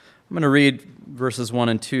I'm going to read verses 1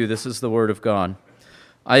 and 2. This is the word of God.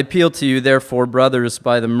 I appeal to you, therefore, brothers,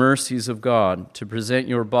 by the mercies of God, to present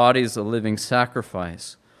your bodies a living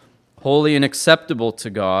sacrifice, holy and acceptable to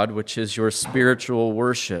God, which is your spiritual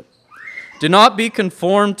worship. Do not be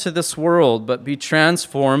conformed to this world, but be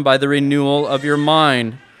transformed by the renewal of your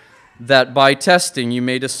mind, that by testing you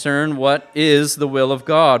may discern what is the will of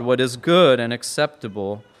God, what is good and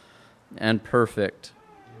acceptable and perfect.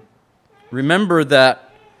 Remember that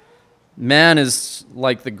man is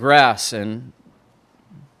like the grass, and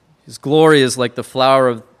his glory is like the flower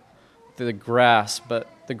of the grass, but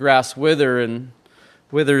the grass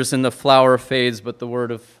withers and the flower fades, but the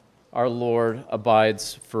word of our Lord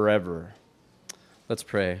abides forever. Let's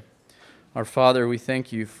pray. Our Father, we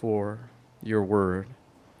thank you for your word.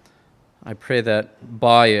 I pray that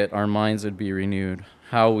by it our minds would be renewed.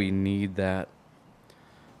 How we need that.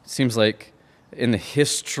 It seems like in the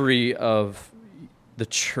history of the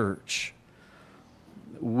church,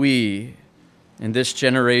 we in this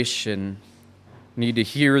generation need to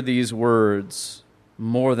hear these words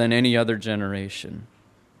more than any other generation.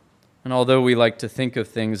 And although we like to think of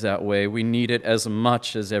things that way, we need it as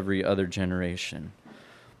much as every other generation.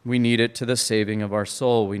 We need it to the saving of our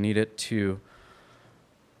soul. We need it to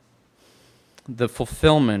the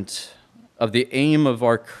fulfillment of the aim of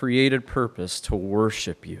our created purpose to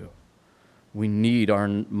worship you. We need our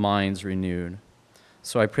minds renewed.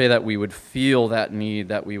 So I pray that we would feel that need,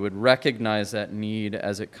 that we would recognize that need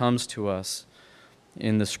as it comes to us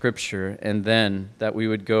in the Scripture, and then that we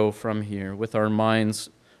would go from here with our minds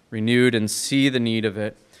renewed and see the need of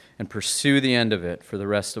it and pursue the end of it for the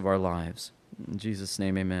rest of our lives. In Jesus'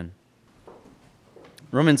 name, amen.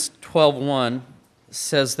 Romans 12:1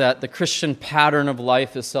 says that the Christian pattern of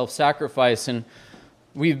life is self-sacrifice, and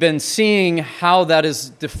we've been seeing how that is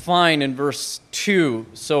defined in verse 2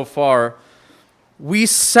 so far. We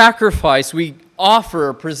sacrifice, we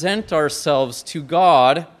offer, present ourselves to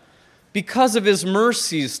God because of His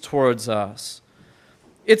mercies towards us.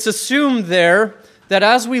 It's assumed there that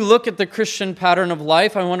as we look at the Christian pattern of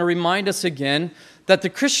life, I want to remind us again that the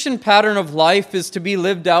Christian pattern of life is to be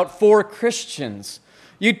lived out for Christians.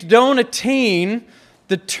 You don't attain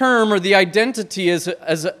the term or the identity as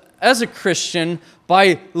a Christian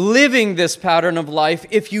by living this pattern of life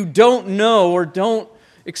if you don't know or don't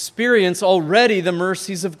experience already the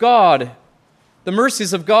mercies of God. The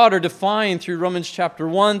mercies of God are defined through Romans chapter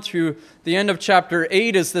 1 through the end of chapter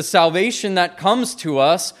 8 as the salvation that comes to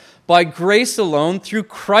us by grace alone, through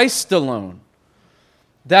Christ alone.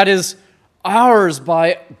 That is ours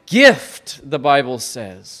by gift, the Bible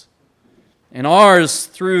says. And ours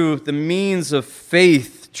through the means of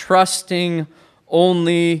faith, trusting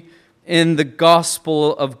only in the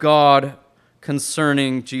gospel of God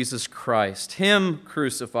concerning Jesus Christ. Him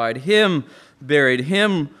crucified, Him buried,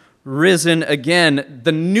 Him risen again.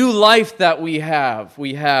 The new life that we have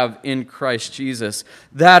in Christ Jesus.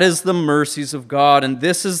 That is the mercies of God, and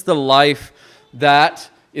this is the life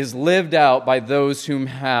that is lived out by those whom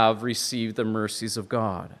have received the mercies of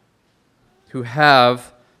God, who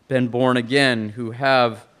have been born again, who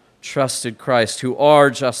have trusted Christ, who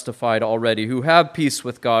are justified already, who have peace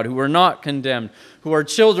with God, who are not condemned, who are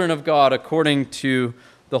children of God according to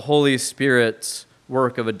the Holy Spirit's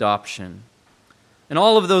work of adoption. And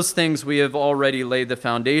all of those things we have already laid the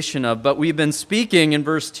foundation of, but we've been speaking in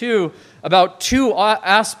verse 2 about two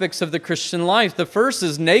aspects of the Christian life. The first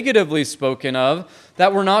is negatively spoken of,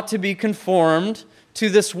 that we're not to be conformed to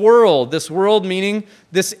this world meaning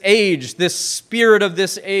this age, this spirit of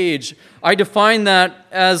this age. I define that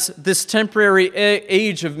as this temporary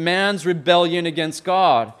age of man's rebellion against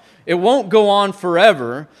God. It won't go on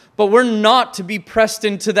forever, but we're not to be pressed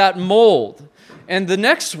into that mold. And the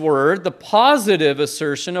next word, the positive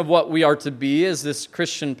assertion of what we are to be as this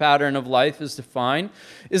Christian pattern of life is defined,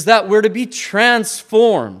 is that we're to be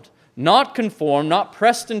transformed, not conformed, not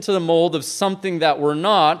pressed into the mold of something that we're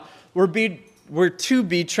not. We're to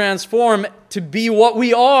be transformed to be what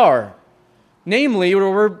we are. Namely,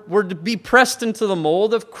 we're to be pressed into the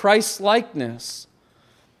mold of Christ's likeness.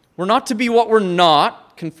 We're not to be what we're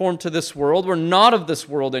not, conformed to this world. We're not of this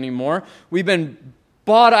world anymore. We've been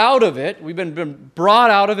bought out of it. We've been brought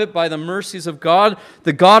out of it by the mercies of God.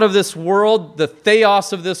 The God of this world, the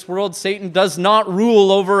theos of this world, Satan, does not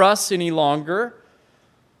rule over us any longer.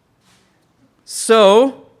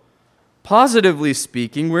 So, positively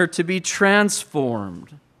speaking, we're to be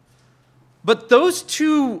transformed. But those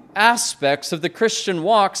two aspects of the Christian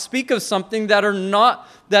walk speak of something that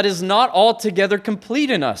is not altogether complete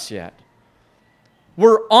in us yet.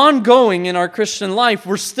 We're ongoing in our Christian life.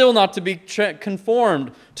 We're still not to be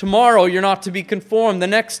conformed. Tomorrow, you're not to be conformed. The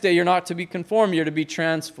next day, you're not to be conformed. You're to be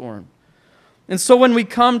transformed. And so when we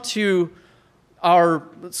come to our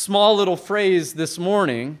small little phrase this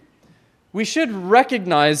morning, we should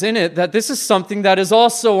recognize in it that this is something that is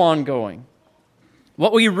also ongoing.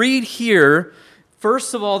 What we read here,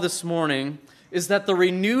 first of all this morning, is that the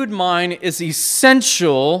renewed mind is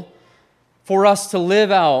essential for us to live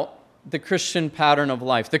out the Christian pattern of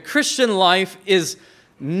life. The Christian life is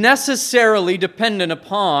necessarily dependent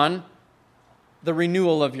upon the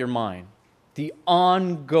renewal of your mind, the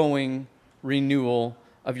ongoing renewal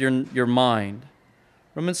of your mind.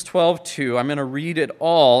 Romans 12:2, I'm going to read it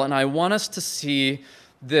all, and I want us to see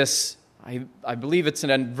this, I believe it's an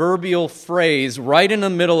adverbial phrase right in the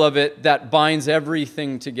middle of it that binds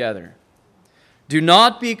everything together. Do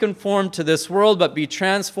not be conformed to this world, but be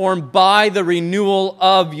transformed by the renewal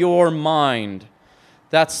of your mind.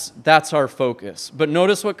 That's our focus. But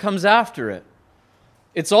notice what comes after it.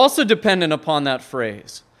 It's also dependent upon that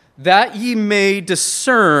phrase. That ye may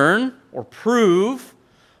discern or prove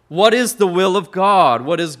what is the will of God,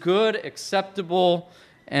 what is good, acceptable,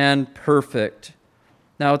 and perfect.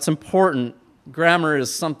 Now, it's important. Grammar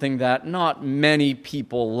is something that not many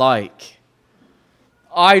people like.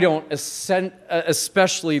 I don't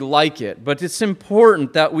especially like it, but it's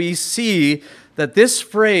important that we see that this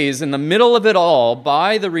phrase in the middle of it all,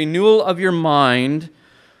 by the renewal of your mind,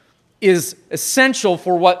 is essential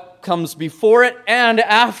for what comes before it and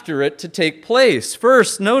after it to take place.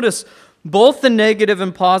 First, notice both the negative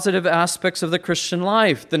and positive aspects of the Christian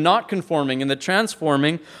life, the not conforming and the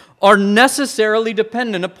transforming, are necessarily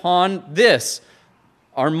dependent upon this,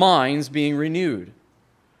 our minds being renewed.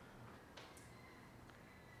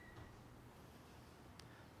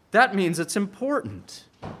 That means it's important.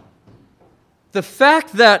 The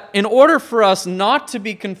fact that in order for us not to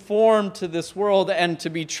be conformed to this world and to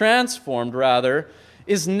be transformed, rather,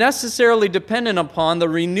 is necessarily dependent upon the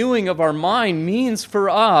renewing of our mind means for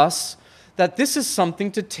us that this is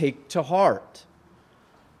something to take to heart.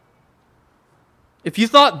 If you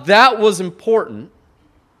thought that was important,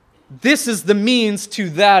 this is the means to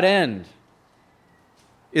that end,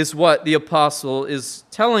 is what the apostle is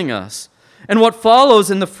telling us. And what follows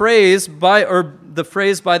in the phrase by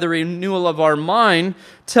the renewal of our mind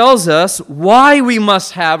tells us why we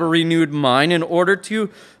must have a renewed mind in order to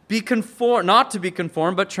be conformed, not to be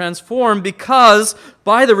conformed, but transformed, because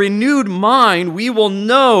by the renewed mind we will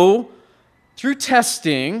know through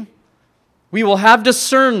testing, we will have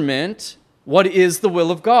discernment what is the will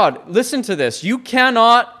of God. Listen to this. You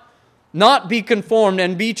cannot not be conformed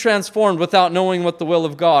and be transformed without knowing what the will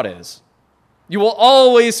of God is. You will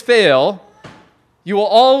always fail. You will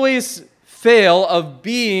always fail of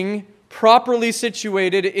being properly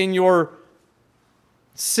situated in your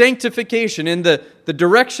sanctification, in the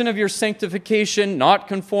direction of your sanctification, not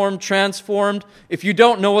conformed, transformed, if you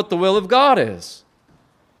don't know what the will of God is.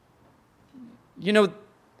 You know,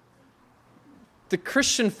 the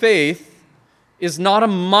Christian faith is not a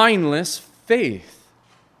mindless faith.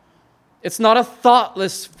 It's not a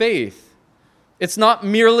thoughtless faith. It's not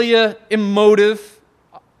merely an emotive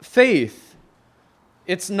faith.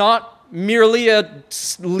 It's not merely a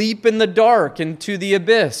leap in the dark into the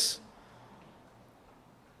abyss.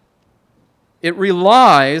 It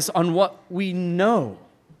relies on what we know.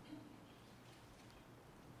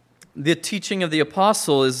 The teaching of the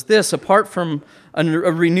apostle is this: apart from a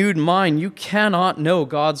renewed mind, you cannot know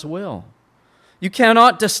God's will. You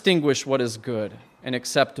cannot distinguish what is good and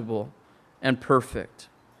acceptable and perfect,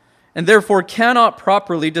 and therefore cannot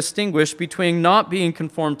properly distinguish between not being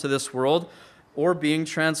conformed to this world or being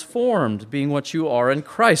transformed, being what you are in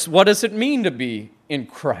Christ. What does it mean to be in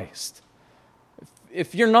Christ?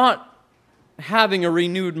 If you're not having a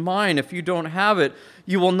renewed mind, if you don't have it,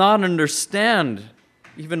 you will not understand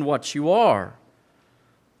even what you are.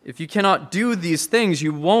 If you cannot do these things,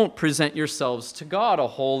 you won't present yourselves to God a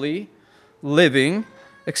holy, living,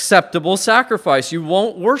 acceptable sacrifice. You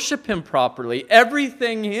won't worship Him properly.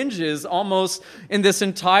 Everything hinges almost in this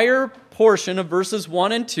entire portion of verses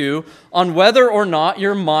 1 and 2 on whether or not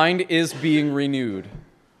your mind is being renewed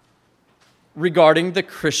regarding the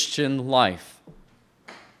Christian life.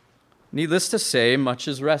 Needless to say, much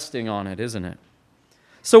is resting on it, isn't it?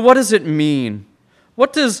 So what does it mean?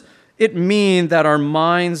 What does it mean that our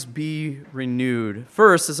minds be renewed?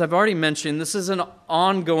 First, as I've already mentioned, this is an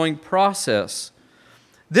ongoing process.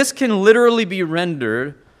 This can literally be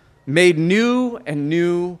rendered made new and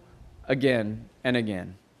new again and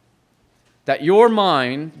again. That your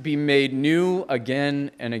mind be made new again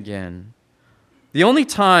and again. The only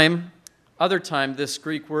other time this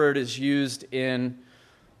Greek word is used in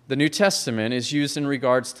the New Testament is used in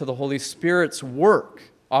regards to the Holy Spirit's work,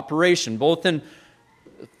 operation, both in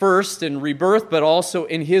first in rebirth, but also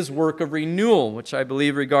in his work of renewal, which I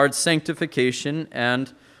believe regards sanctification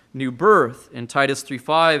and new birth. In Titus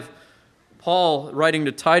 3:5, Paul, writing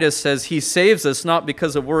to Titus, says, "He saves us not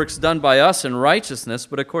because of works done by us in righteousness,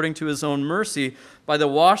 but according to his own mercy, by the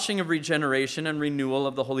washing of regeneration and renewal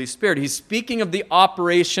of the Holy Spirit." He's speaking of the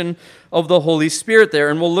operation of the Holy Spirit there,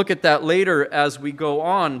 and we'll look at that later as we go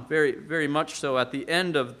on, very, very much so at the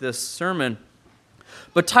end of this sermon.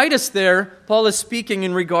 But Titus there, Paul is speaking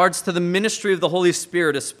in regards to the ministry of the Holy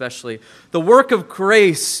Spirit especially. The work of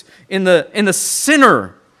grace in the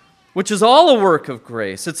sinner, which is all a work of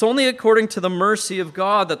grace. It's only according to the mercy of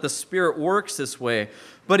God that the Spirit works this way.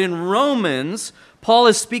 But in Romans, Paul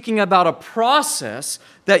is speaking about a process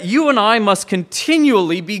that you and I must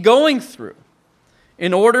continually be going through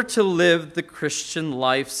in order to live the Christian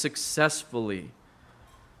life successfully.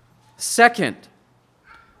 Second,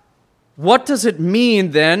 what does it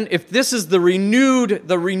mean then, if this is the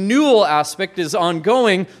renewal aspect is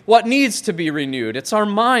ongoing, what needs to be renewed? It's our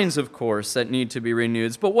minds, of course, that need to be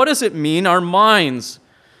renewed. But what does it mean, our minds?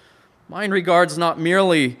 Mind regards not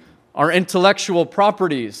merely our intellectual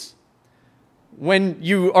properties. When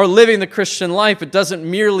you are living the Christian life, it doesn't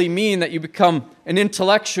merely mean that you become an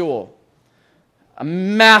intellectual, a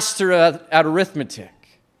master at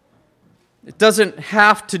arithmetic. It doesn't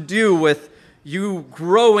have to do with you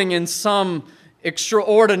growing in some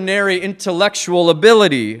extraordinary intellectual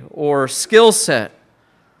ability or skill set.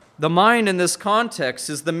 The mind in this context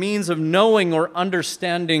is the means of knowing or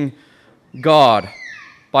understanding God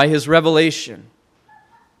by his revelation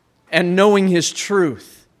and knowing his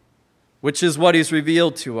truth, which is what he's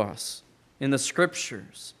revealed to us in the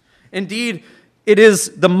Scriptures. Indeed, it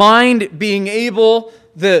is the mind being able,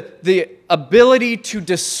 the ability to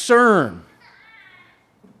discern.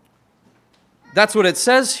 That's what it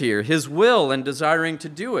says here, his will and desiring to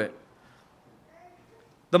do it.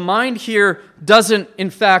 The mind here doesn't, in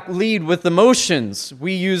fact, lead with emotions.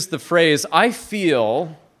 We use the phrase, "I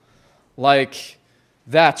feel like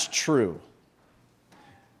that's true."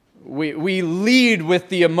 We lead with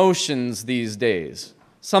the emotions these days.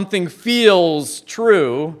 Something feels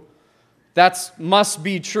true, that must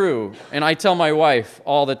be true. And I tell my wife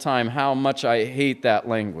all the time how much I hate that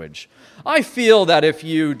language. I feel that if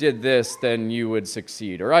you did this, then you would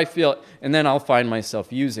succeed. Or I feel, and then I'll find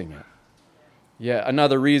myself using it. Yeah,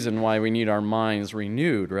 another reason why we need our minds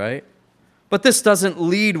renewed, right? But this doesn't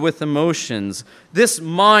lead with emotions. This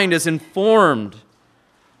mind is informed.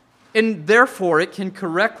 And therefore, it can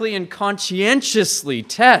correctly and conscientiously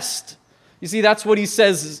test. You see, that's what he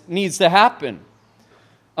says needs to happen.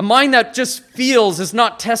 A mind that just feels is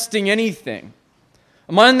not testing anything.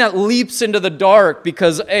 A mind that leaps into the dark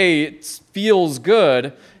because, it feels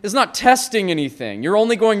good, is not testing anything. You're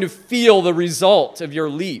only going to feel the result of your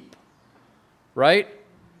leap, right?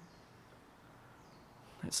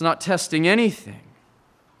 It's not testing anything.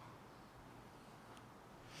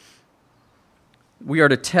 We are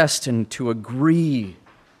to test and to agree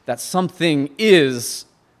that something is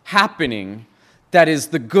happening that is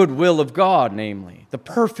the good will of God, namely, the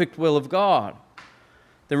perfect will of God.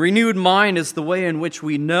 The renewed mind is the way in which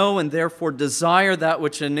we know and therefore desire that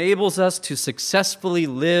which enables us to successfully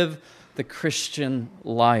live the Christian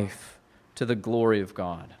life to the glory of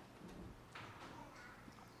God.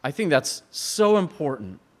 I think that's so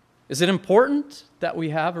important. Is it important that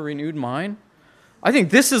we have a renewed mind? I think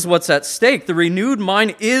this is what's at stake. The renewed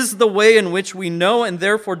mind is the way in which we know and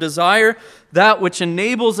therefore desire that which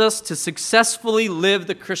enables us to successfully live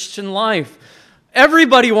the Christian life.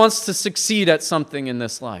 Everybody wants to succeed at something in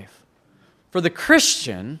this life. For the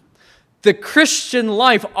Christian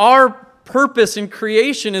life, our purpose in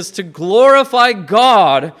creation is to glorify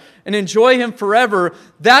God and enjoy Him forever.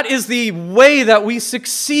 That is the way that we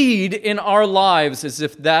succeed in our lives, as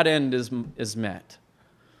if that end is met.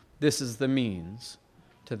 This is the means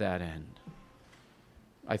to that end,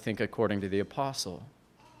 I think, according to the apostle.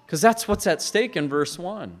 Because that's what's at stake in verse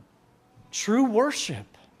 1. True worship.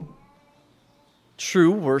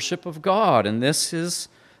 True worship of God. And this is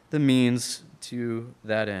the means to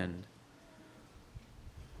that end.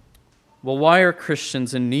 Well, why are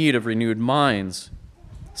Christians in need of renewed minds?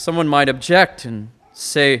 Someone might object and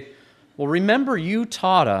say, well, remember you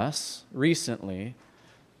taught us recently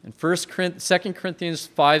in 2 Corinthians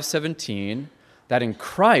 5:17 that in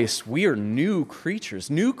Christ we are new creatures,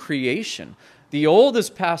 new creation. The old has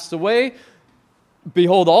passed away.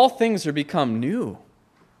 Behold, all things are become new.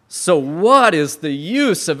 So what is the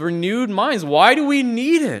use of renewed minds? Why do we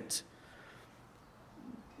need it?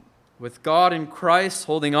 with God in Christ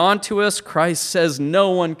holding on to us. Christ says, no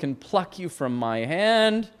one can pluck you from my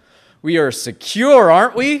hand. We are secure,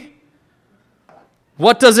 aren't we?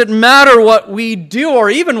 What does it matter what we do or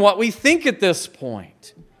even what we think at this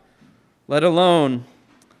point? Let alone,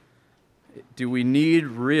 do we need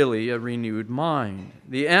really a renewed mind?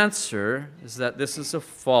 The answer is that this is a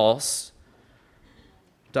false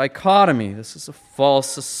dichotomy. This is a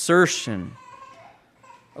false assertion.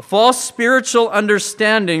 A false spiritual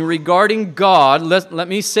understanding regarding God. Let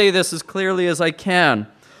me say this as clearly as I can.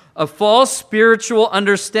 A false spiritual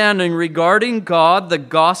understanding regarding God, the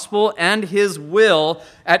gospel, and His will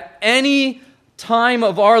at any time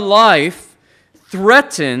of our life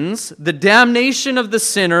threatens the damnation of the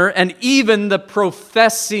sinner and even the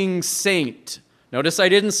professing saint. Notice I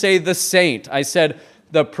didn't say the saint. I said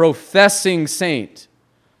the professing saint.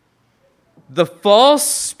 The false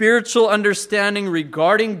spiritual understanding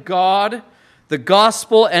regarding God, the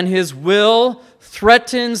gospel, and His will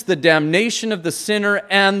threatens the damnation of the sinner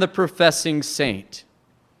and the professing saint.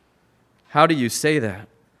 How do you say that?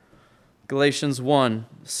 Galatians 1,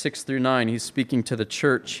 6 through 9, he's speaking to the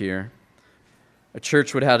church here. A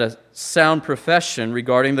church would have a sound profession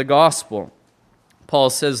regarding the gospel. Paul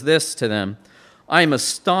says this to them, I am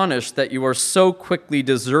astonished that you are so quickly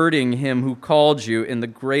deserting Him who called you in the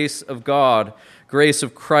grace of God, grace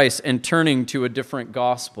of Christ, and turning to a different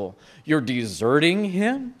gospel. You're deserting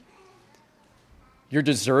Him? You're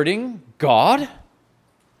deserting God?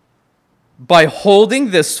 By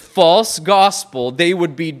holding this false gospel, they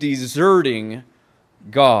would be deserting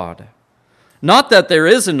God. Not that there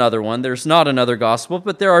is another one, there's not another gospel,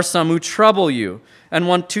 but there are some who trouble you and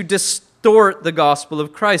want to distort the gospel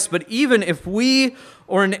of Christ. But even if we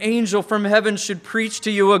or an angel from heaven should preach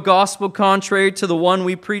to you a gospel contrary to the one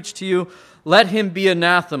we preach to you, let him be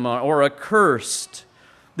anathema or accursed.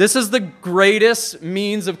 This is the greatest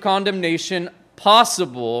means of condemnation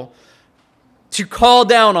possible to call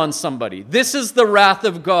down on somebody. This is the wrath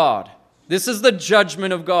of God. This is the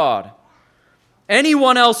judgment of God.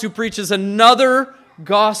 Anyone else who preaches another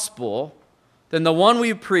gospel than the one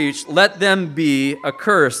we preach, let them be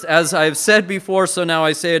accursed. As I have said before, so now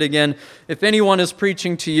I say it again. If anyone is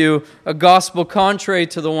preaching to you a gospel contrary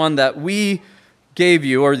to the one that we gave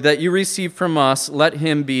you or that you received from us, let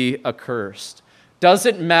him be accursed. Does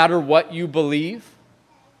it matter what you believe?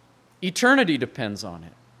 Eternity depends on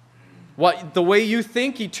it. The way you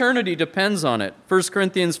think, eternity depends on it. 1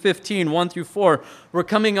 Corinthians 15, 1 through 4. We're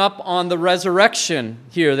coming up on the resurrection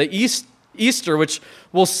here, the Easter, which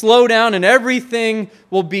will slow down and everything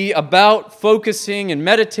will be about focusing and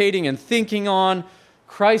meditating and thinking on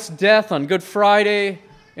Christ's death on Good Friday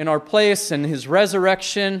in our place and His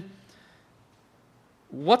resurrection.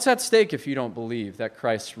 What's at stake if you don't believe that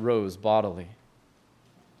Christ rose bodily?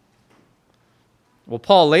 Well,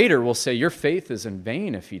 Paul later will say your faith is in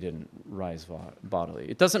vain if He didn't rise bodily.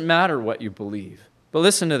 It doesn't matter what you believe. But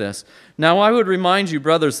listen to this. Now I would remind you,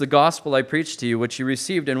 brothers, the gospel I preached to you, which you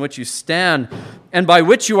received, in which you stand, and by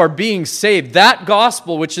which you are being saved. That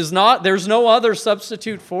gospel, which is not, there's no other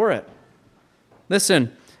substitute for it.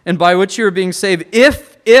 Listen, and by which you are being saved,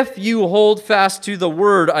 if you hold fast to the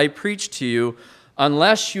word I preached to you,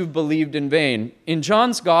 unless you've believed in vain. In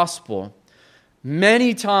John's gospel,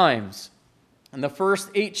 many times, in the first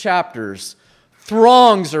 8 chapters,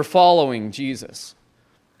 throngs are following Jesus.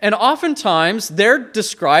 And oftentimes, they're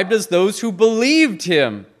described as those who believed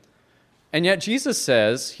Him. And yet Jesus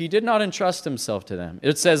says He did not entrust Himself to them.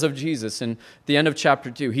 It says of Jesus in the end of chapter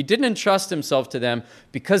 2, He didn't entrust Himself to them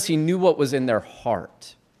because He knew what was in their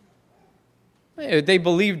heart. They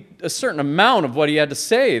believed a certain amount of what He had to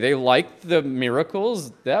say. They liked the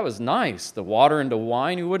miracles. That was nice. The water into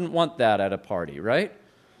wine, who wouldn't want that at a party, right?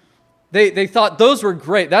 They thought those were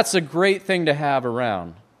great. That's a great thing to have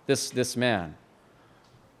around this man.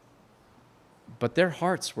 But their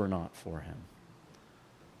hearts were not for Him.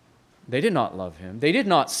 They did not love Him. They did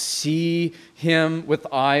not see Him with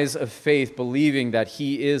eyes of faith, believing that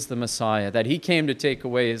He is the Messiah, that He came to take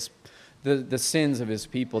away the sins of His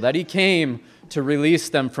people, that He came to release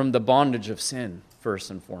them from the bondage of sin,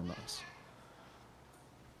 first and foremost.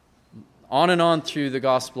 On and on through the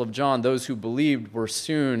Gospel of John, those who believed were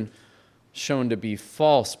soon shown to be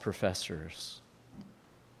false professors.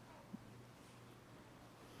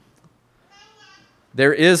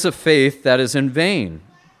 There is a faith that is in vain.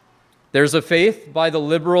 There's a faith by the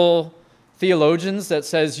liberal theologians that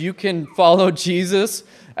says you can follow Jesus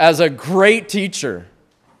as a great teacher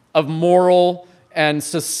of moral and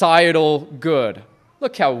societal good.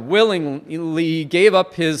 Look how willingly He gave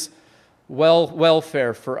up His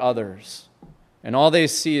welfare for others. And all they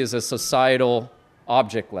see is a societal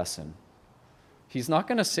object lesson. He's not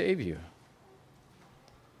going to save you.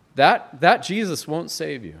 That Jesus won't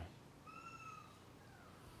save you.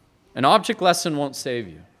 An object lesson won't save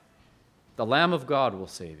you. The Lamb of God will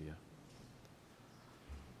save you.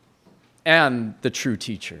 And the true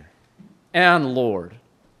teacher and Lord,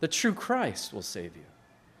 the true Christ will save you.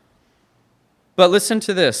 But listen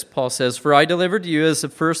to this, Paul says, "For I delivered to you as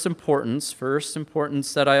of first importance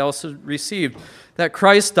that I also received, that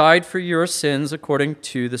Christ died for your sins according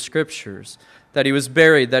to the Scriptures, that he was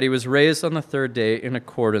buried, that he was raised on the third day in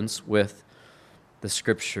accordance with the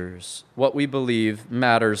Scriptures." What we believe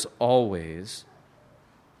matters always.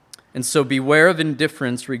 And so beware of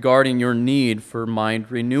indifference regarding your need for mind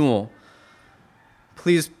renewal.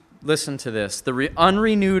 Please listen to this. The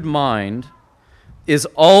unrenewed mind is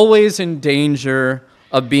always in danger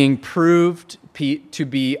of being proved to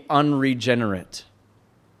be unregenerate.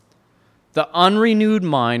 The unrenewed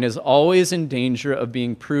mind is always in danger of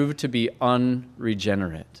being proved to be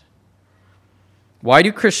unregenerate. Why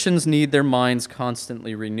do Christians need their minds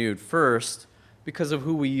constantly renewed? First, because of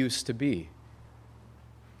who we used to be.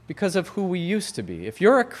 Because of who we used to be. If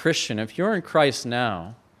you're a Christian, if you're in Christ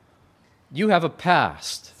now, you have a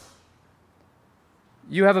past.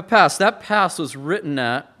 You have a past. That past was written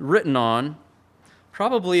on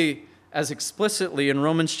probably as explicitly in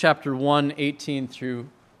Romans chapter 1, 18 through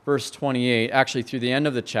verse 28, actually through the end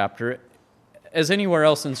of the chapter, as anywhere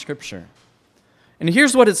else in Scripture. And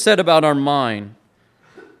here's what it said about our mind.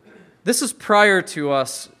 This is prior to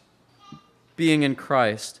us being in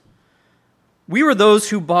Christ. "We were those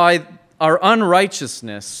who by our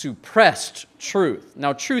unrighteousness suppressed truth."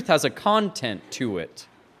 Now, truth has a content to it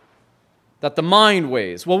that the mind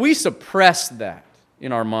weighs. Well, we suppressed that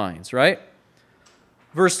in our minds, right?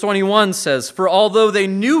 Verse 21 says, "For although they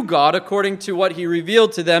knew God according to what he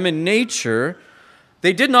revealed to them in nature,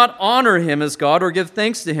 they did not honor him as God or give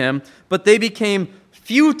thanks to him, but they became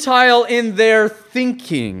futile in their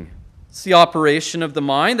thinking." It's the operation of the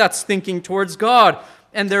mind. That's thinking towards God.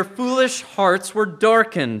 "And their foolish hearts were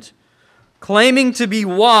darkened. Claiming to be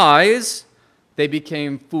wise, they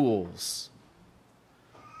became fools."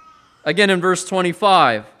 Again in verse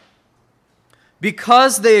 25,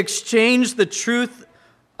 "Because they exchanged the truth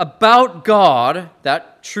about God,"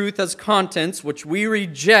 that truth has contents which we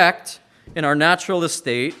reject in our natural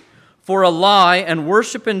estate, "for a lie, and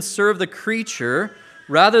worship and serve the creature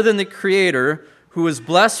rather than the Creator, who is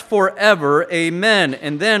blessed forever. Amen."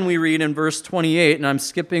 And then we read in verse 28, and I'm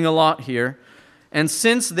skipping a lot here, "And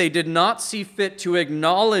since they did not see fit to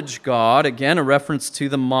acknowledge God," again a reference to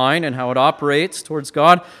the mind and how it operates towards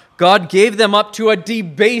God, "God gave them up to a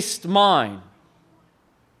debased mind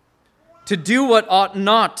to do what ought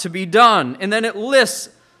not to be done." And then it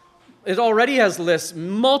already has lists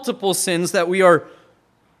multiple sins that we are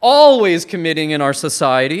always committing in our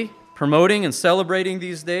society, promoting and celebrating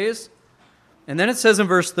these days. And then it says in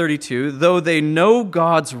verse 32, "Though they know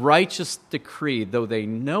God's righteous decree," though they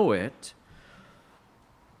know it,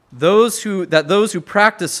 those who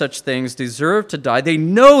practice such things deserve to die. They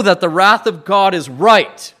know that the wrath of God is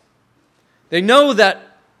right. They know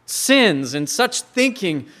that sins and such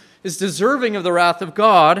thinking is deserving of the wrath of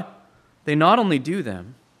God. They not only do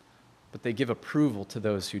them, but they give approval to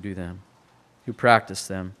those who do them, who practice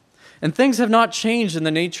them. And things have not changed in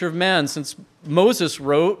the nature of man since Moses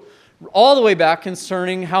wrote all the way back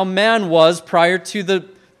concerning how man was prior to the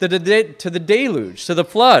deluge, to the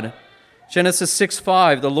flood. Genesis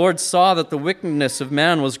 6:5, "The Lord saw that the wickedness of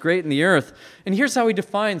man was great in the earth." And here's how he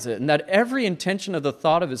defines it, "and that every intention of the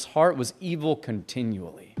thought of his heart was evil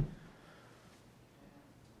continually."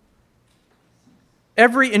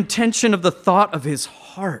 Every intention of the thought of his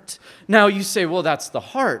heart. Now you say, well, that's the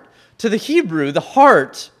heart. To the Hebrew, the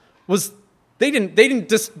heart was, they didn't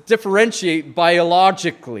differentiate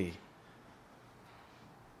biologically.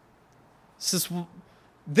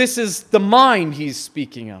 This is the mind he's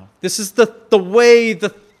speaking of. This is the way the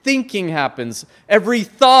thinking happens. Every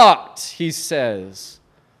thought, he says,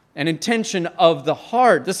 an intention of the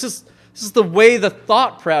heart. This is the way the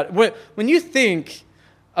thought. When you think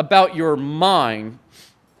about your mind,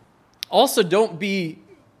 also don't be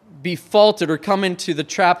faulted or come into the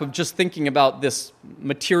trap of just thinking about this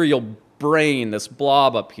material brain, this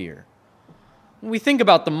blob up here. When we think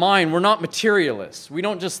about the mind, we're not materialists. We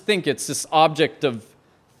don't just think it's this object of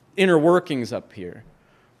inner workings up here.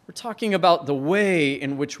 We're talking about the way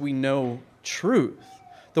in which we know truth,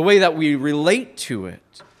 the way that we relate to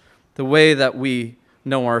it, the way that we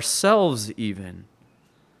know ourselves even.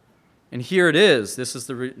 And here it is. This is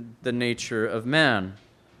the nature of man.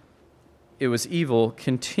 It was evil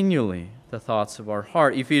continually, the thoughts of our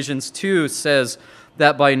heart. Ephesians 2 says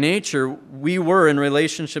that by nature we were in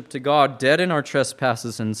relationship to God, dead in our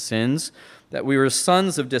trespasses and sins, that we were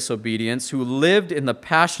sons of disobedience who lived in the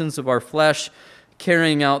passions of our flesh,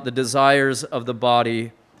 carrying out the desires of the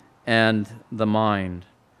body and the mind.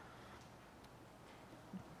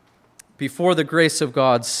 Before the grace of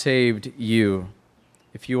God saved you,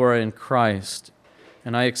 if you are in Christ,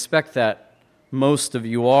 and I expect that most of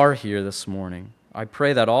you are here this morning. I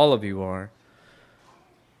pray that all of you are.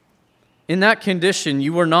 In that condition,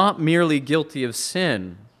 you were not merely guilty of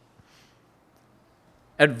sin.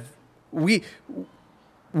 We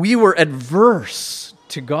were adverse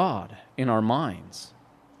to God in our minds.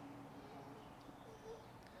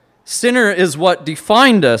 Sinner is what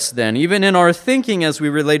defined us then, even in our thinking as we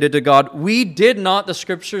related to God. We did not, the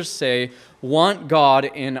Scriptures say, want God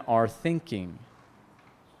in our thinking.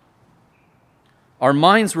 Our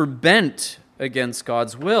minds were bent against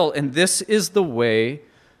God's will, and this is the way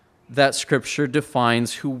that Scripture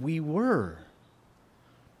defines who we were.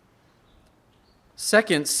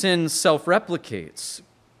 Second, sin self-replicates.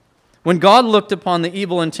 When God looked upon the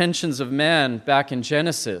evil intentions of man back in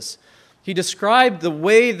Genesis, He described the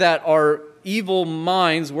way that our evil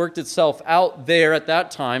minds worked itself out there at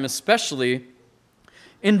that time, especially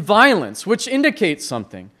in violence, which indicates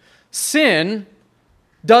something. Sin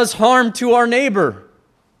does harm to our neighbor.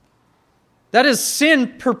 That is,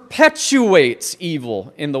 sin perpetuates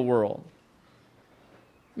evil in the world.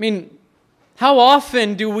 I mean, how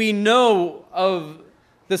often do we know of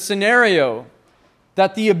the scenario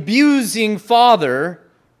that the abusing father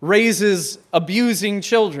raises abusing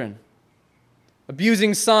children,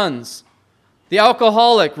 abusing sons? The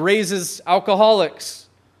alcoholic raises alcoholics.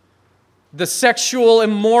 The sexual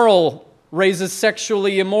immoral raises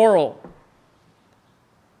sexually immoral.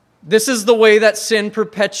 This is the way that sin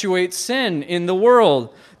perpetuates sin in the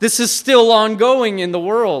world. This is still ongoing in the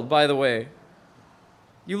world, by the way.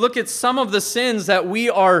 You look at some of the sins that we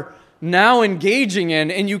are now engaging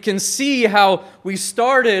in, and you can see how we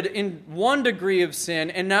started in one degree of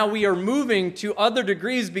sin, and now we are moving to other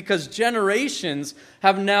degrees because generations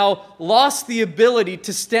have now lost the ability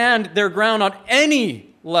to stand their ground on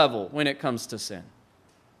any level when it comes to sin.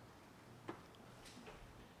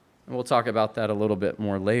 And we'll talk about that a little bit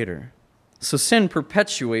more later. So sin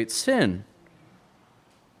perpetuates sin.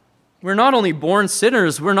 We're not only born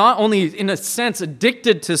sinners, we're not only, in a sense,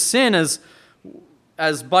 addicted to sin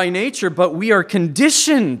as by nature, but we are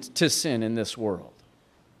conditioned to sin in this world.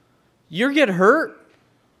 You get hurt,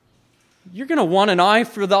 you're going to want an eye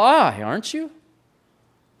for the eye, aren't you?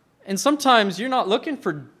 And sometimes you're not looking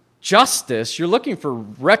for justice, you're looking for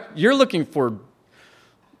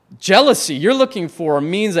jealousy. You're looking for a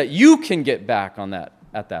means that you can get back on that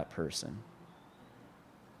at that person.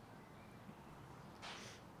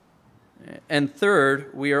 And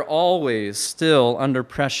third, we are always still under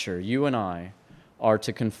pressure. You and I are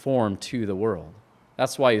to conform to the world.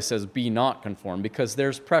 That's why he says, be not conformed, because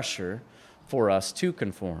there's pressure for us to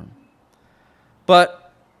conform.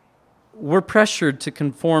 But we're pressured to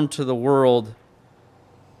conform to the world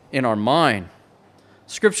in our mind.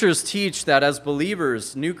 Scriptures teach that as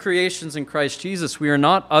believers, new creations in Christ Jesus, we are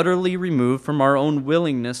not utterly removed from our own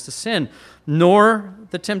willingness to sin, nor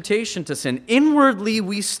the temptation to sin. Inwardly,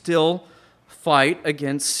 we still fight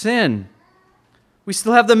against sin. We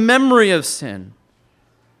still have the memory of sin.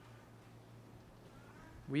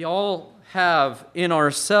 We all have in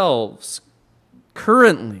ourselves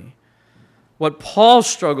currently what Paul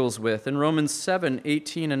struggles with in Romans 7,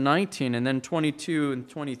 18 and 19, and then 22 and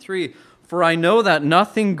 23. For I know that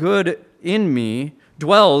nothing good in me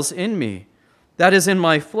dwells in me, that is in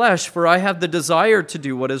my flesh, for I have the desire to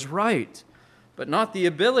do what is right, but not the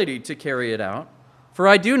ability to carry it out. For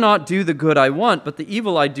I do not do the good I want, but the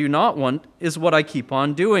evil I do not want is what I keep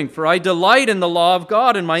on doing. For I delight in the law of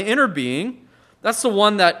God in my inner being. That's the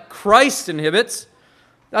one that Christ inhibits.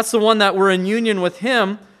 That's the one that we're in union with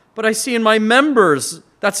Him. But I see in my members,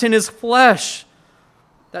 that's in His flesh,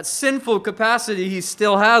 that sinful capacity He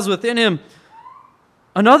still has within Him,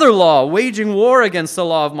 another law, waging war against the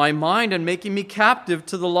law of my mind and making me captive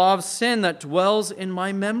to the law of sin that dwells in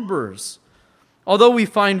my members. Although we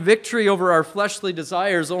find victory over our fleshly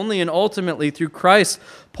desires only and ultimately through Christ,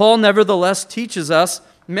 Paul nevertheless teaches us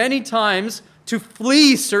many times to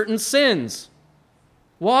flee certain sins.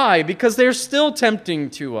 Why? Because they're still tempting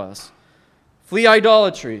to us. Flee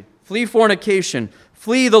idolatry, flee fornication,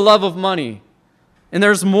 flee the love of money. And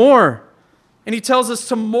there's more. And he tells us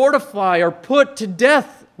to mortify or put to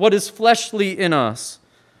death what is fleshly in us,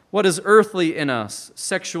 what is earthly in us,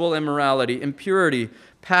 sexual immorality, impurity,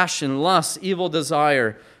 passion, lust, evil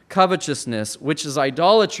desire, covetousness, which is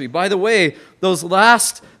idolatry. By the way, those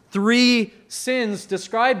last 3 sins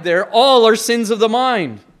described there, all are sins of the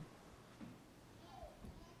mind.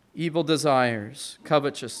 Evil desires,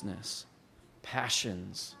 covetousness,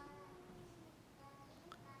 passions.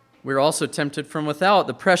 We're also tempted from without.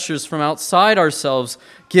 The pressures from outside ourselves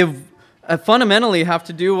fundamentally have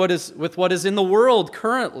to do with what is in the world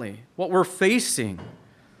currently, what we're facing.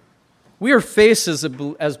 We are faced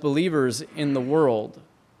as believers in the world,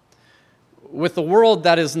 with the world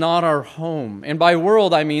that is not our home. And by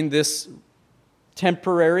world, I mean this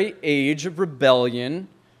temporary age of rebellion,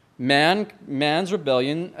 man's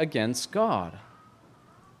rebellion against God.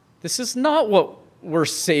 This is not what we're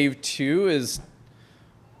saved to, is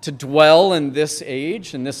to dwell in this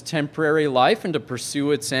age, in this temporary life, and to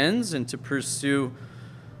pursue its ends, and to pursue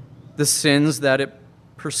the sins that it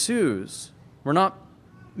pursues. We're not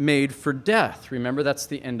made for death. Remember, that's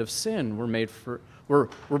the end of sin. We're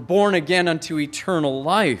born again unto eternal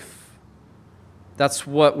life. That's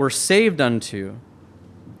what we're saved unto.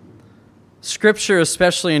 Scripture,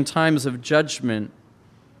 especially in times of judgment,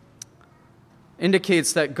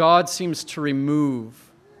 indicates that God seems to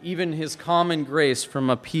remove even his common grace from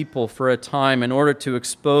a people for a time in order to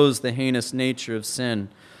expose the heinous nature of sin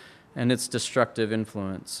and its destructive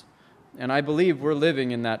influence. And I believe we're living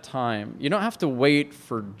in that time. You don't have to wait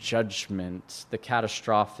for judgment, the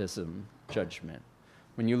catastrophism judgment,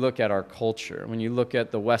 when you look at our culture, when you look at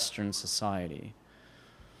the Western society.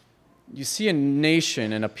 You see a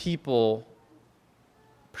nation and a people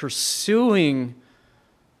pursuing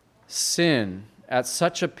sin at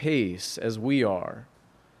such a pace as we are,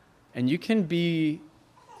 and you can be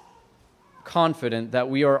confident that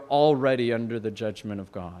we are already under the judgment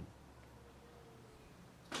of God,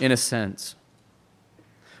 in a sense.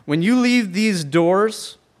 When you leave these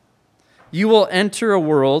doors, you will enter a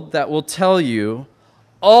world that will tell you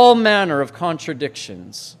all manner of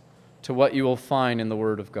contradictions to what you will find in the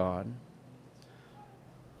Word of God.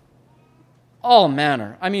 All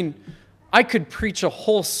manner. I mean, I could preach a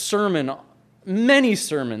whole sermon, many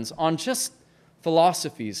sermons, on just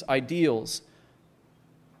philosophies, ideals,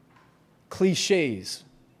 cliches,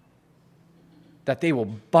 that they will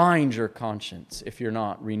bind your conscience if you're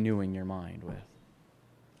not renewing your mind with.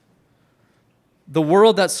 The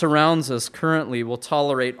world that surrounds us currently will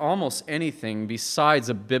tolerate almost anything besides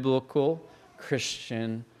a biblical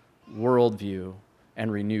Christian worldview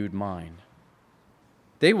and renewed mind.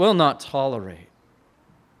 They will not tolerate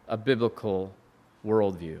a biblical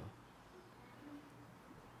worldview.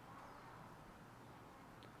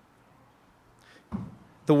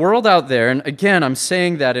 The world out there, and again, I'm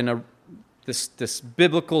saying that in this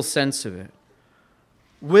biblical sense of it,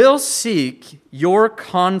 will seek your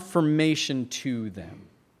conformation to them.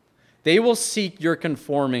 They will seek your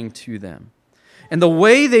conforming to them. And the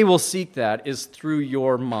way they will seek that is through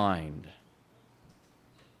your mind.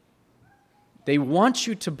 They want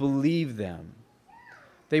you to believe them.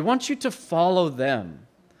 They want you to follow them.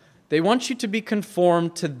 They want you to be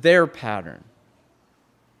conformed to their pattern.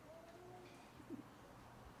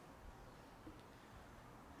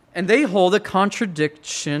 And they hold in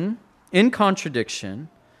contradiction,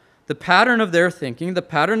 the pattern of their thinking, the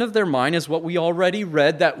pattern of their mind is what we already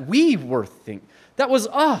read that we were thinking. That was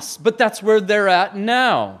us, but that's where they're at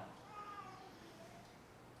now.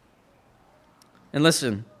 And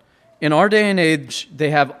listen, in our day and age, they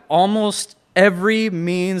have almost every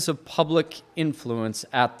means of public influence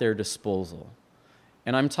at their disposal.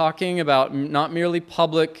 And I'm talking about not merely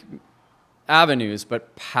public avenues,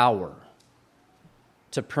 but power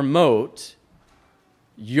to promote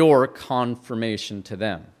your conformation to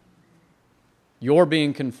them. You're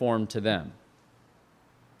being conformed to them.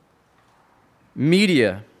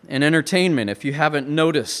 Media and entertainment, if you haven't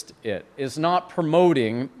noticed it, is not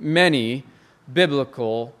promoting many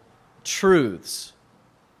biblical truths.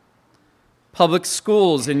 Public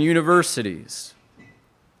schools and universities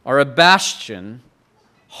are a bastion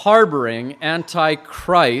harboring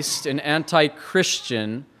anti-Christ and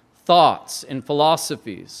anti-Christian thoughts and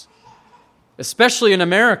philosophies, especially in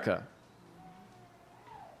America.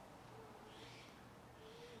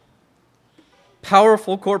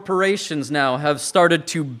 Powerful corporations now have started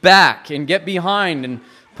to back and get behind and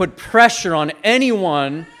put pressure on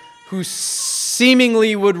anyone who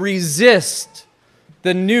seemingly would resist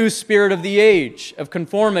the new spirit of the age of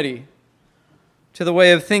conformity to the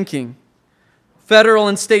way of thinking. Federal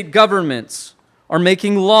and state governments are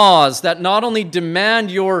making laws that not only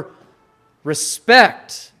demand your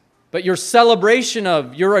respect, but your celebration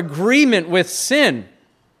of, your agreement with sin.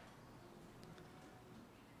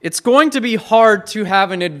 It's going to be hard to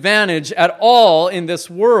have an advantage at all in this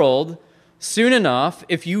world soon enough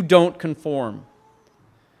if you don't conform.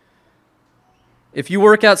 If you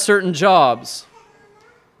work at certain jobs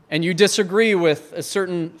and you disagree with a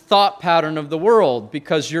certain thought pattern of the world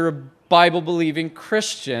because you're a Bible-believing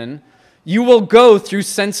Christian, you will go through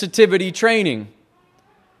sensitivity training.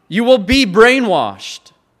 You will be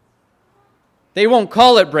brainwashed. They won't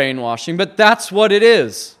call it brainwashing, but that's what it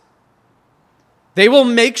is. They will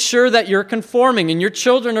make sure that you're conforming and your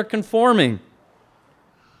children are conforming.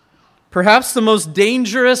 Perhaps the most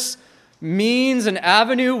dangerous means and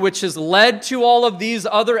avenue which has led to all of these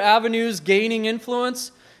other avenues gaining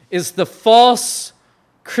influence is the false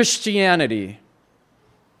Christianity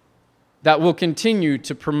that will continue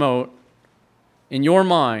to promote in your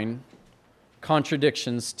mind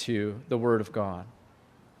contradictions to the Word of God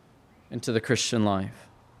and to the Christian life.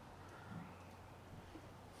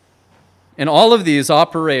 And all of these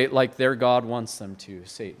operate like their God wants them to,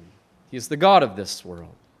 Satan. He's the God of this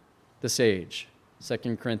world, this age.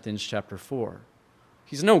 2 Corinthians chapter 4.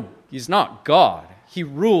 He's not God. He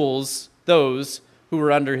rules those who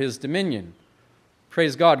are under his dominion.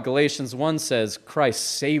 Praise God, Galatians 1 says Christ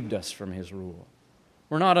saved us from his rule.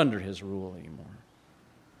 We're not under his rule anymore.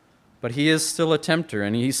 But he is still a tempter,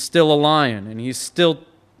 and he's still a lion, and he still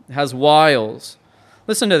has wiles.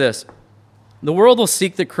 Listen to this. The world will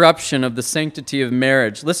seek the corruption of the sanctity of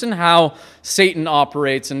marriage. Listen how Satan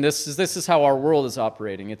operates, and this is how our world is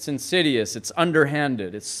operating. It's insidious, it's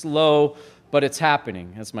underhanded, it's slow, but it's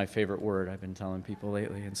happening. That's my favorite word I've been telling people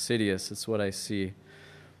lately. Insidious, it's what I see.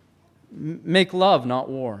 Make love, not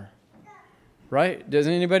war. Right? Does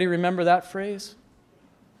anybody remember that phrase?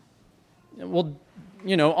 Well,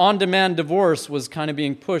 on-demand divorce was kind of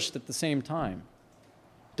being pushed at the same time.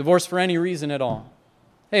 Divorce for any reason at all.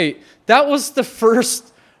 Hey, that was the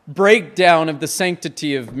first breakdown of the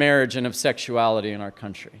sanctity of marriage and of sexuality in our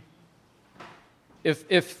country.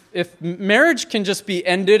 If marriage can just be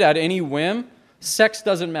ended at any whim, sex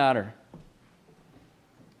doesn't matter.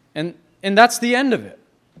 And that's the end of it.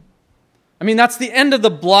 I mean, that's the end of the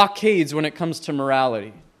blockades when it comes to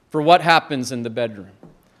morality for what happens in the bedroom.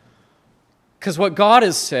 Because what God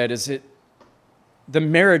has said is the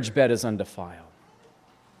marriage bed is undefiled.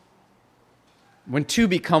 When two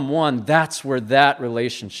become one, that's where that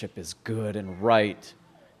relationship is good and right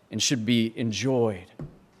and should be enjoyed.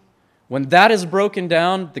 When that is broken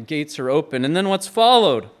down, the gates are open. And then what's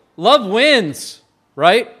followed? Love wins,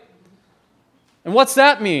 right? And what's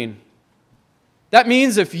that mean? That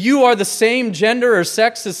means if you are the same gender or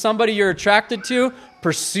sex as somebody you're attracted to,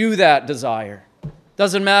 pursue that desire.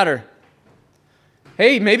 Doesn't matter.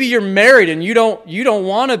 Hey, maybe you're married and you don't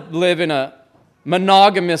want to live in a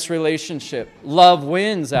monogamous relationship. Love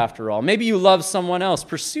wins, after all. Maybe you love someone else.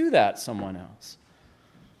 Pursue that someone else.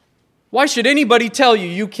 Why should anybody tell you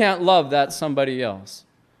you can't love that somebody else?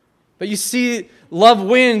 But you see, love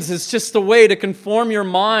wins is just a way to conform your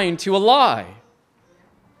mind to a lie.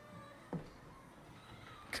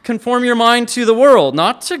 Conform your mind to the world,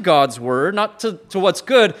 not to God's word, not to what's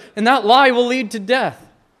good, and that lie will lead to death.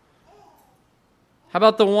 How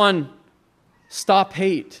about the one, stop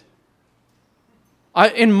hate?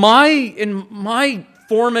 In my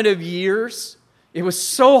formative years, it was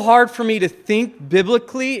so hard for me to think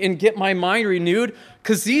biblically and get my mind renewed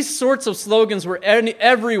because these sorts of slogans were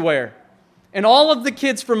everywhere. And all of the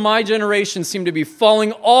kids from my generation seemed to be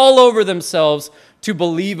falling all over themselves to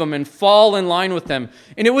believe them and fall in line with them.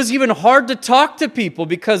 And it was even hard to talk to people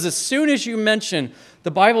because as soon as you mention,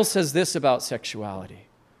 the Bible says this about sexuality.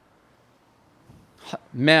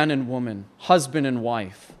 Man and woman, husband and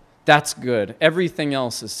wife. That's good. Everything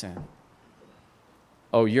else is sin.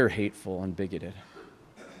 Oh, you're hateful and bigoted.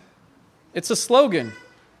 It's a slogan.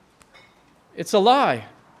 It's a lie.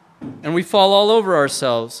 And we fall all over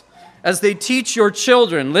ourselves. As they teach your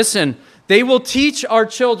children, listen, they will teach our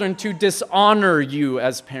children to dishonor you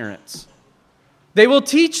as parents. They will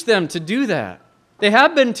teach them to do that. They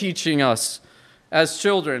have been teaching us as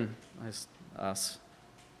children,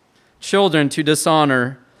 children to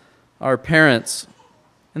dishonor our parents.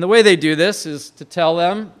 And the way they do this is to tell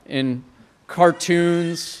them in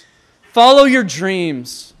cartoons, follow your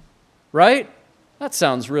dreams, right? That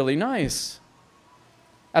sounds really nice.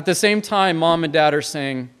 At the same time, mom and dad are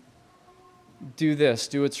saying, do this,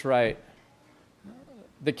 do what's right.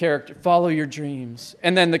 The character, follow your dreams.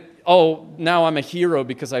 And then now I'm a hero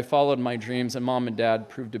because I followed my dreams and mom and dad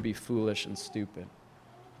proved to be foolish and stupid.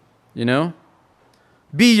 You know?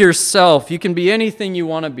 Be yourself. You can be anything you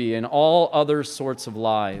want to be, and all other sorts of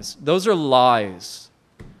lies. Those are lies.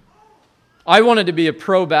 I wanted to be a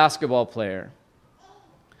pro basketball player.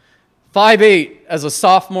 5'8", as a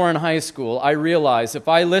sophomore in high school, I realized if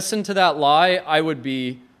I listened to that lie, I would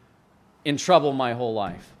be in trouble my whole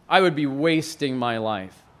life. I would be wasting my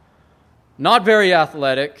life. not very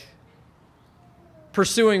athletic,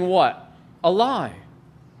 pursuing what? A lie.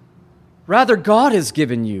 Rather, God has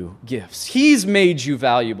given you gifts. He's made you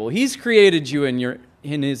valuable. He's created you in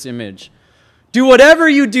His image. Do whatever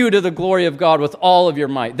you do to the glory of God with all of your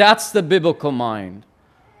might. That's the biblical mind.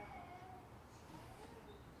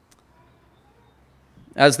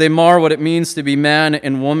 As they mar what it means to be man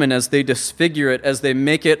and woman, as they disfigure it, as they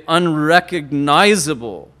make it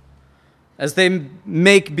unrecognizable, as they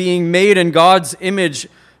make being made in God's image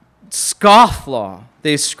scofflaw,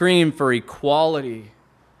 they scream for equality,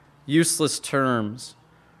 useless terms,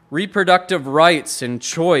 reproductive rights and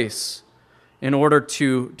choice in order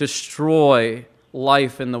to destroy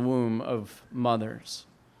life in the womb of mothers.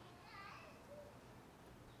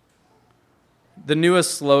 The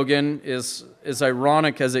newest slogan is as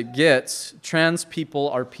ironic as it gets. Trans people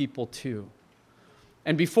are people too.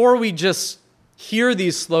 And before we just hear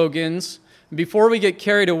these slogans, before we get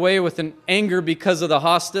carried away with an anger because of the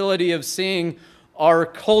hostility of seeing our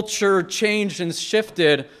culture changed and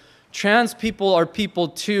shifted, trans people are people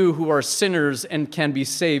too who are sinners and can be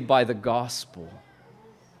saved by the gospel.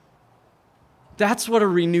 That's what a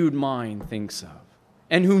renewed mind thinks of,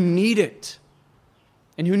 and who need it.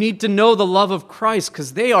 And who need to know the love of Christ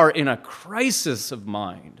because they are in a crisis of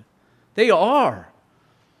mind. They are.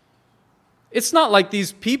 It's not like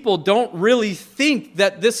these people don't really think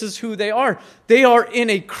that this is who they are. They are in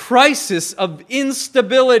a crisis of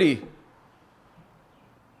instability.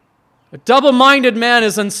 A double-minded man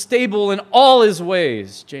is unstable in all his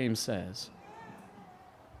ways, James says.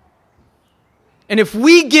 And if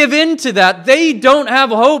we give in to that, they don't have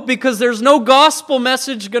hope because there's no gospel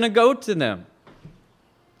message going to go to them.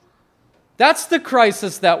 That's the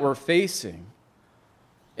crisis that we're facing.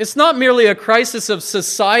 It's not merely a crisis of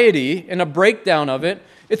society and a breakdown of it.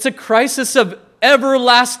 It's a crisis of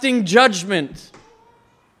everlasting judgment.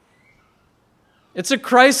 It's a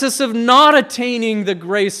crisis of not attaining the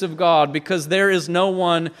grace of God because there is no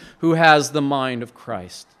one who has the mind of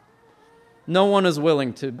Christ. No one is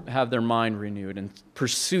willing to have their mind renewed and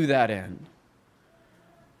pursue that end.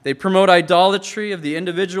 They promote idolatry of the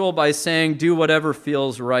individual by saying, do whatever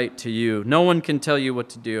feels right to you. No one can tell you what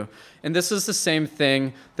to do. And this is the same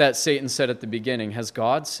thing that Satan said at the beginning. Has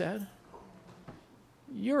God said?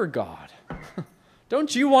 You're God.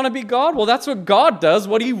 Don't you want to be God? Well, that's what God does,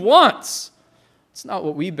 what He wants. It's not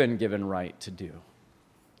what we've been given right to do,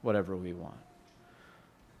 whatever we want.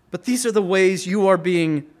 But these are the ways you are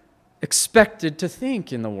being expected to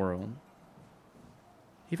think in the world.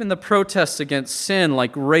 Even the protests against sin,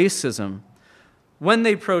 like racism, when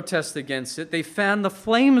they protest against it, they fan the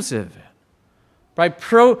flames of it by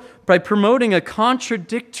promoting a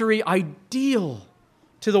contradictory ideal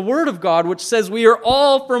to the Word of God, which says we are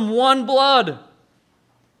all from one blood.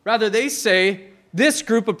 Rather, they say, this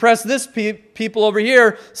group oppressed this people over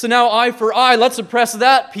here, so now eye for eye, let's oppress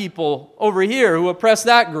that people over here who oppress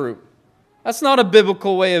that group. That's not a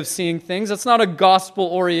biblical way of seeing things. That's not a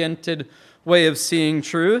gospel-oriented way of seeing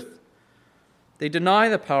truth. They deny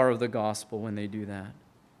the power of the gospel when they do that.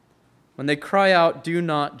 When they cry out, do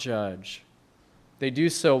not judge, they do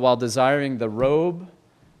so while desiring the robe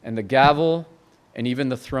and the gavel and even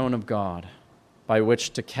the throne of God by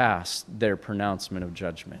which to cast their pronouncement of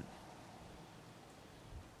judgment.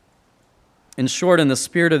 In short, in the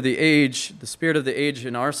spirit of the age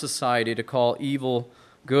in our society to call evil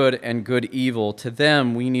good and good evil, to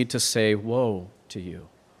them we need to say, woe to you.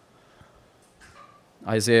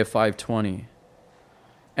 Isaiah 5:20.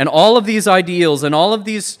 And all of these ideals and all of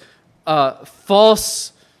these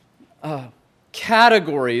false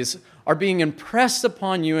categories are being impressed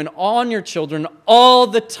upon you and on your children all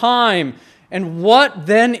the time. And what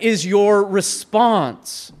then is your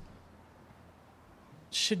response?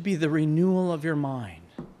 It should be the renewal of your mind.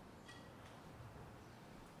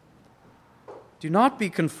 Do not be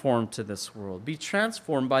conformed to this world. Be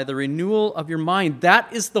transformed by the renewal of your mind.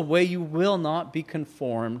 That is the way you will not be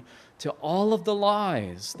conformed to all of the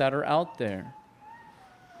lies that are out there.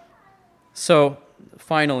 So,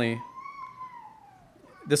 finally,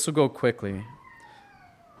 this will go quickly.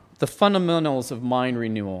 The fundamentals of mind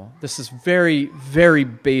renewal. This is very, very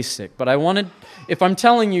basic. But if I'm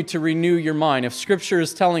telling you to renew your mind, if Scripture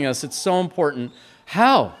is telling us it's so important,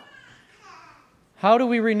 how? How do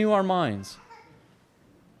we renew our minds?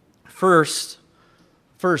 First,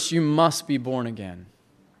 you must be born again.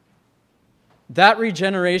 That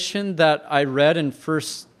regeneration that I read in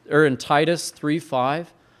Titus 3:5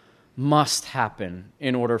 must happen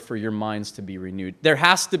in order for your minds to be renewed. There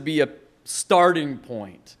has to be a starting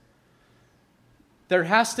point. There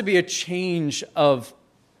has to be a change of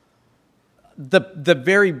the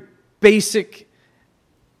very basic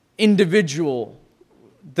individual,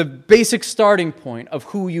 the basic starting point of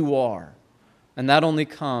who you are. And that only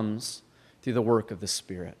comes through the work of the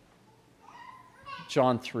Spirit.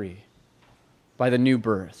 John 3, by the new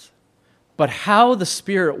birth. But how the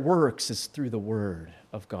Spirit works is through the Word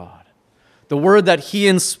of God. The Word that He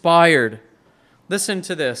inspired. Listen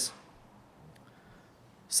to this.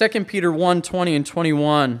 2 Peter 1, 20 and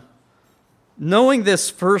 21. Knowing this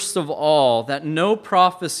first of all, that no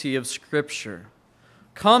prophecy of Scripture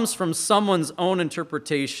comes from someone's own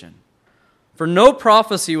interpretation. For no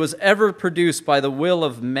prophecy was ever produced by the will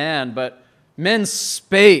of man, but men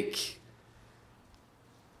spake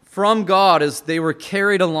from God as they were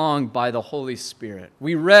carried along by the Holy Spirit.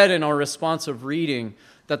 We read in our responsive reading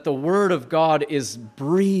that the Word of God is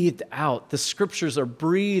breathed out. The Scriptures are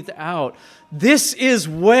breathed out. This is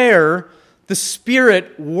where the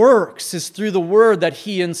Spirit works, is through the Word that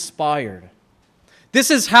He inspired.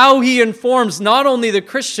 This is how He informs not only the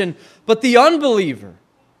Christian, but the unbeliever.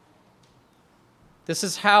 This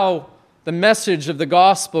is how the message of the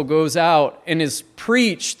gospel goes out and is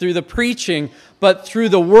preached through the preaching, but through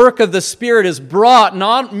the work of the Spirit is brought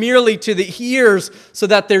not merely to the hearers so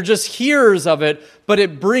that they're just hearers of it, but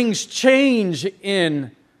it brings change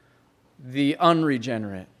in the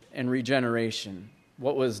unregenerate and regeneration.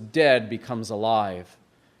 What was dead becomes alive,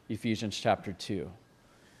 Ephesians chapter 2.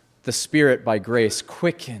 The Spirit by grace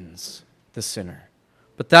quickens the sinner.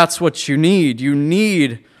 But that's what you need. You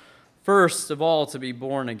need, first of all, to be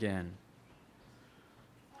born again.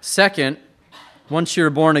 Second, once you're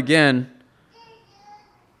born again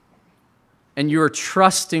and you are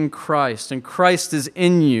trusting Christ and Christ is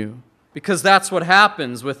in you, because that's what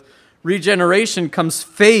happens. With regeneration comes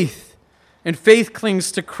faith, and faith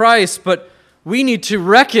clings to Christ, but we need to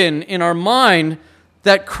reckon in our mind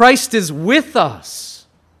that Christ is with us.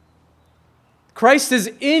 Christ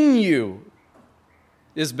is in you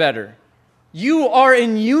is better. You are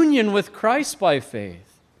in union with Christ by faith.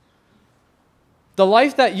 The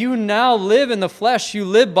life that you now live in the flesh, you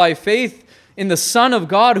live by faith in the Son of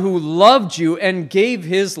God who loved you and gave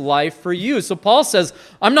His life for you. So Paul says,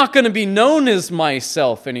 I'm not going to be known as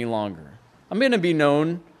myself any longer. I'm going to be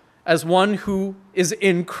known as one who is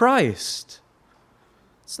in Christ.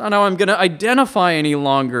 It's not how I'm going to identify any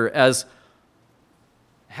longer as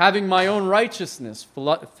having my own righteousness,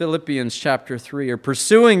 Philippians chapter 3, or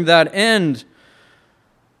pursuing that end,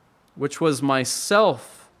 which was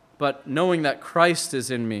myself, but knowing that Christ is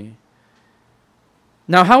in me.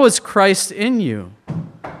 Now, how is Christ in you?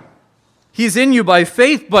 He's in you by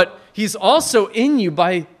faith, but He's also in you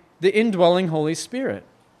by the indwelling Holy Spirit.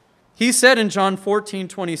 He said in John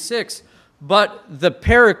 14:26, but the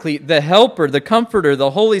Paraclete, the Helper, the Comforter,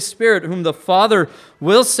 the Holy Spirit, whom the Father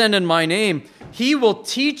will send in my name, He will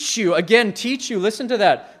teach you, again, teach you, listen to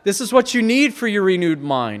that. This is what you need for your renewed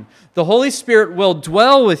mind. The Holy Spirit will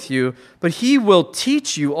dwell with you, but He will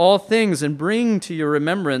teach you all things and bring to your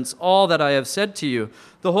remembrance all that I have said to you.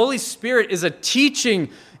 The Holy Spirit is a teaching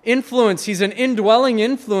influence. He's an indwelling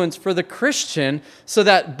influence for the Christian so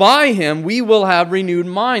that by Him we will have renewed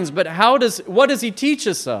minds. But what does He teach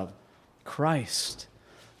us of? Christ,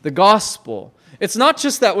 the gospel. It's not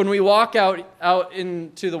just that when we walk out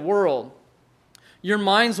into the world, your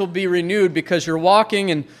minds will be renewed because you're walking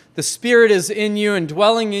and the Spirit is in you and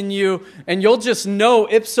dwelling in you, and you'll just know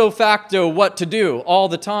ipso facto what to do all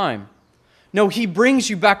the time. No, He brings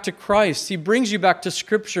you back to Christ. He brings you back to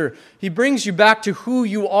Scripture. He brings you back to who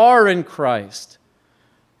you are in Christ.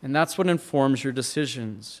 And that's what informs your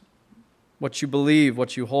decisions, what you believe,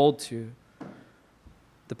 what you hold to,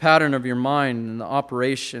 the pattern of your mind and the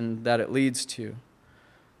operation that it leads to.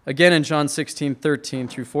 Again in John 16:13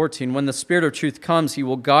 through 14, when the Spirit of truth comes, He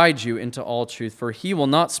will guide you into all truth, for He will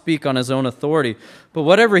not speak on His own authority, but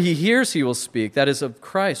whatever He hears He will speak, that is of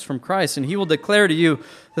Christ, from Christ, and He will declare to you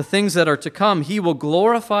the things that are to come. He will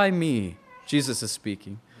glorify me, Jesus is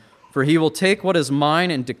speaking, for He will take what is mine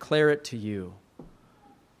and declare it to you.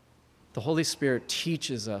 The Holy Spirit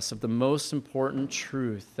teaches us of the most important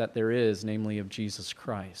truth that there is, namely of Jesus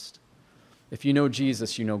Christ. If you know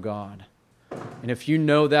Jesus, you know God. And if you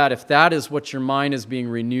know that, if that is what your mind is being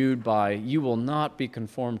renewed by, you will not be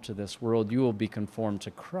conformed to this world. You will be conformed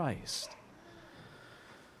to Christ.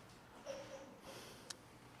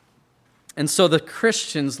 And so the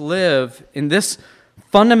Christians live in this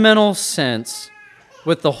fundamental sense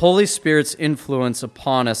with the Holy Spirit's influence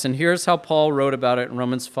upon us. And here's how Paul wrote about it in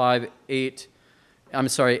Romans 8,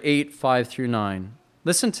 5 through 9.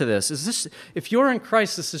 Listen to this. If you're in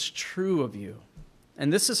Christ, this is true of you.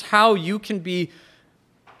 And this is how you can be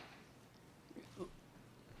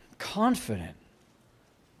confident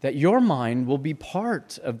that your mind will be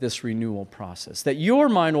part of this renewal process, that your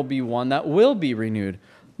mind will be one that will be renewed.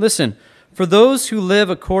 Listen, for those who live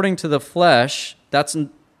according to the flesh, that's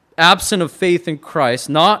absent of faith in Christ,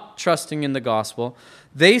 not trusting in the gospel,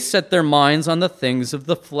 they set their minds on the things of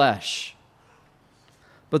the flesh.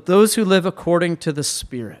 But those who live according to the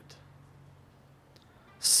Spirit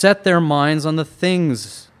set their minds on the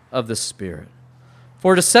things of the Spirit.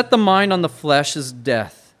 For to set the mind on the flesh is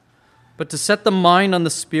death, but to set the mind on the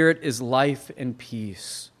Spirit is life and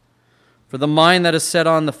peace. For the mind that is set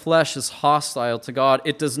on the flesh is hostile to God.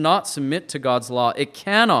 It does not submit to God's law. It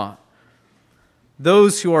cannot.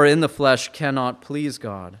 Those who are in the flesh cannot please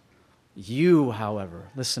God. You, however,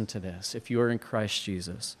 listen to this, if you are in Christ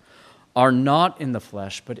Jesus, are not in the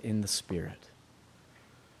flesh, but in the Spirit.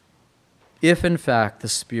 If, in fact, the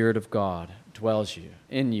Spirit of God dwells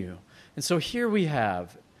in you. And so here we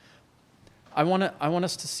have, I want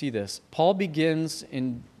us to see this. Paul begins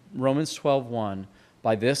in Romans 12:1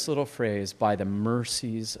 by this little phrase, by the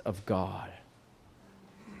mercies of God.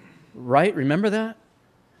 Right? Remember that?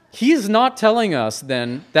 He is not telling us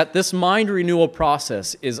then that this mind renewal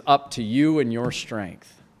process is up to you and your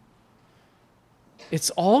strength. It's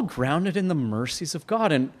all grounded in the mercies of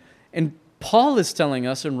God. And Paul is telling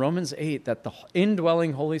us in Romans 8 that the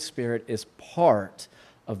indwelling Holy Spirit is part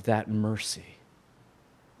of that mercy.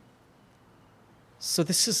 So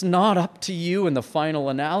this is not up to you in the final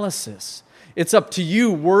analysis. It's up to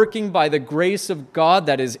you working by the grace of God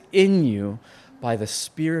that is in you, by the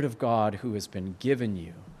Spirit of God who has been given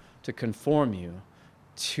you to conform you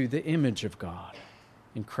to the image of God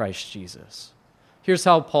in Christ Jesus. Here's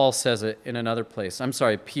how Paul says it in another place.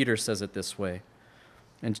 Peter says it this way.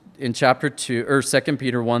 In chapter 2, or 2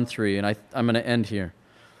 Peter 1:3, and I'm going to end here.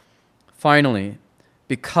 Finally,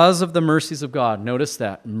 because of the mercies of God, notice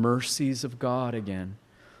that, mercies of God again.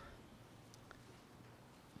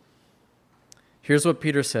 Here's what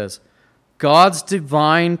Peter says. God's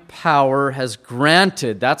divine power has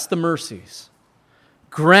granted, that's the mercies,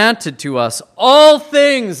 granted to us all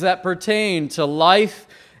things that pertain to life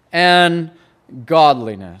and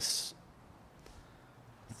godliness,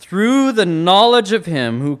 through the knowledge of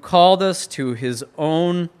Him who called us to His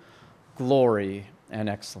own glory and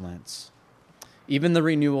excellence. Even the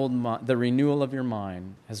renewal of your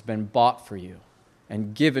mind has been bought for you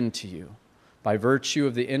and given to you by virtue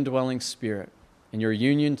of the indwelling Spirit in your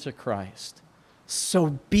union to Christ.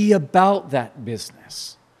 So be about that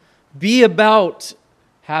business. Be about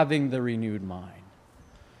having the renewed mind.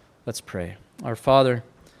 Let's pray. Our Father,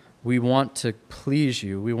 we want to please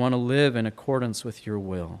you. We want to live in accordance with your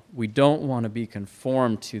will. We don't want to be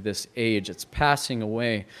conformed to this age. It's passing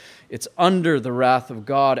away. It's under the wrath of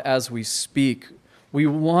God as we speak. We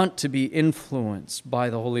want to be influenced by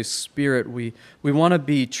the Holy Spirit. We want to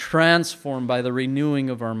be transformed by the renewing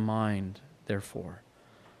of our mind, therefore.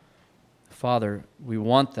 Father, we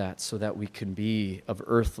want that so that we can be of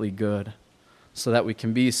earthly good, so that we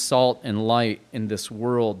can be salt and light in this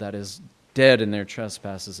world that is dead in their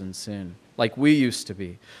trespasses and sin, like we used to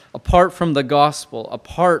be. Apart from the gospel,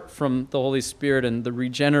 apart from the Holy Spirit and the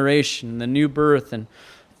regeneration, the new birth and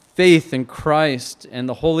faith in Christ and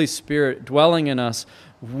the Holy Spirit dwelling in us,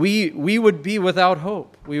 we would be without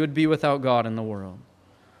hope. We would be without God in the world,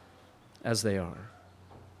 as they are.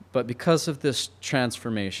 But because of this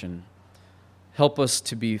transformation, help us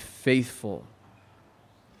to be faithful,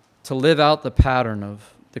 to live out the pattern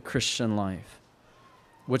of the Christian life,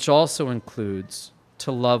 which also includes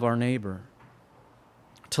to love our neighbor,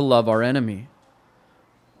 to love our enemy,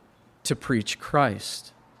 to preach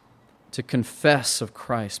Christ, to confess of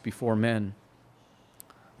Christ before men,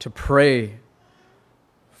 to pray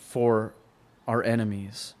for our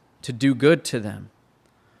enemies, to do good to them,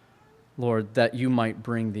 Lord, that you might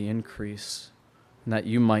bring the increase and that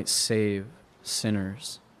you might save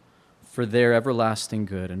sinners for their everlasting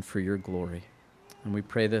good and for your glory. And we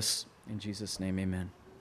pray this in Jesus' name, amen.